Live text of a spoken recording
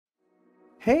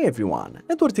Hey everyone,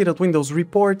 Edward here at Windows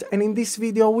Report, and in this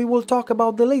video we will talk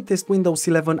about the latest Windows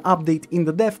 11 update in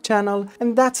the dev channel,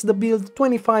 and that's the build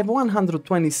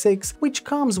 25126, which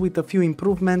comes with a few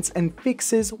improvements and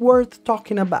fixes worth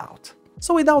talking about.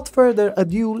 So without further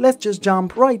ado, let's just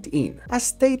jump right in. As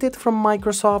stated from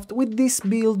Microsoft, with this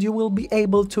build you will be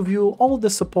able to view all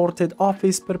the supported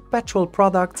Office perpetual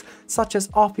products such as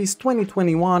Office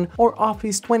 2021 or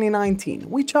Office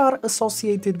 2019, which are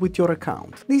associated with your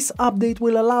account. This update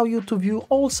will allow you to view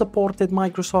all supported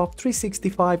Microsoft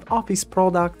 365 Office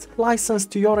products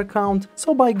licensed to your account,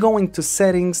 so by going to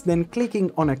Settings, then clicking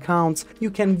on Accounts,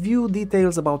 you can view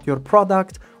details about your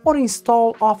product, or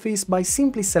install Office by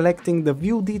simply selecting the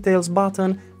View Details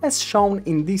button as shown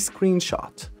in this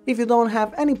screenshot. If you don't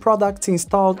have any products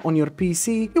installed on your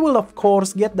PC, you will of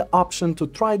course get the option to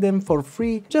try them for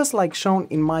free, just like shown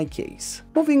in my case.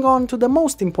 Moving on to the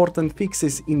most important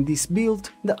fixes in this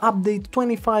build, the update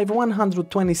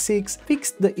 25126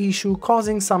 fixed the issue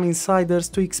causing some insiders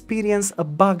to experience a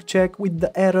bug check with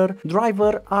the error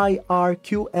driver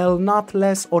IRQL not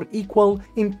less or equal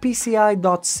in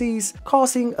PCI.sys,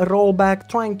 causing a rollback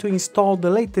trying to install the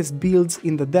latest builds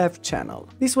in the dev channel.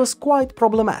 This was quite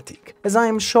problematic, as I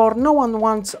am sure no one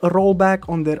wants a rollback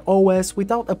on their OS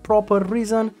without a proper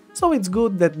reason, so it's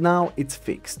good that now it's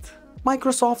fixed.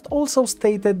 Microsoft also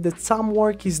stated that some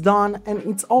work is done and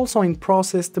it's also in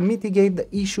process to mitigate the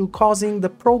issue causing the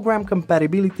Program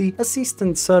Compatibility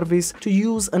Assistance service to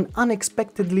use an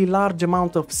unexpectedly large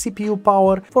amount of CPU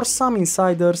power for some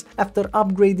insiders after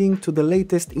upgrading to the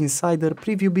latest insider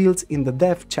preview builds in the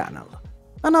dev channel.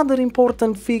 Another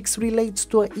important fix relates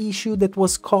to an issue that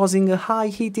was causing a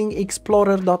high-hitting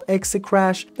Explorer.exe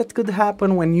crash that could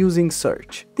happen when using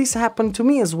search. This happened to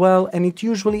me as well, and it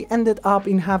usually ended up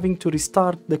in having to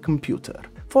restart the computer.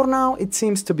 For now, it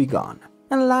seems to be gone.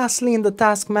 And lastly, in the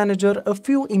Task Manager, a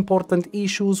few important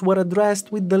issues were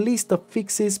addressed, with the list of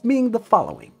fixes being the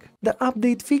following. The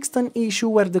update fixed an issue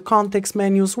where the context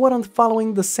menus weren't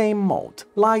following the same mode,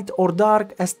 light or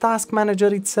dark, as Task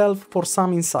Manager itself for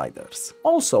some insiders.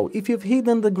 Also, if you've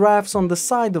hidden the graphs on the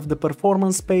side of the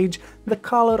performance page, the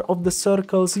color of the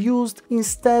circles used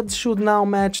instead should now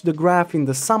match the graph in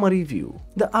the summary view.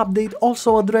 The update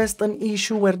also addressed an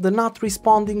issue where the not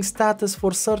responding status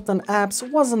for certain apps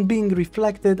wasn't being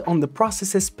reflected on the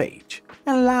processes page.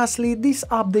 And lastly, this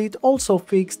update also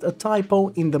fixed a typo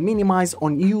in the Minimize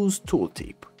on Use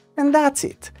tooltip. And that's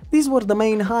it. These were the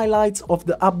main highlights of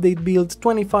the update build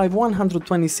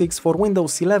 25126 for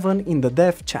Windows 11 in the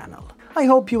dev channel. I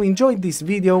hope you enjoyed this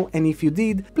video, and if you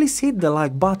did, please hit the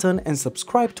like button and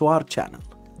subscribe to our channel.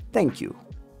 Thank you.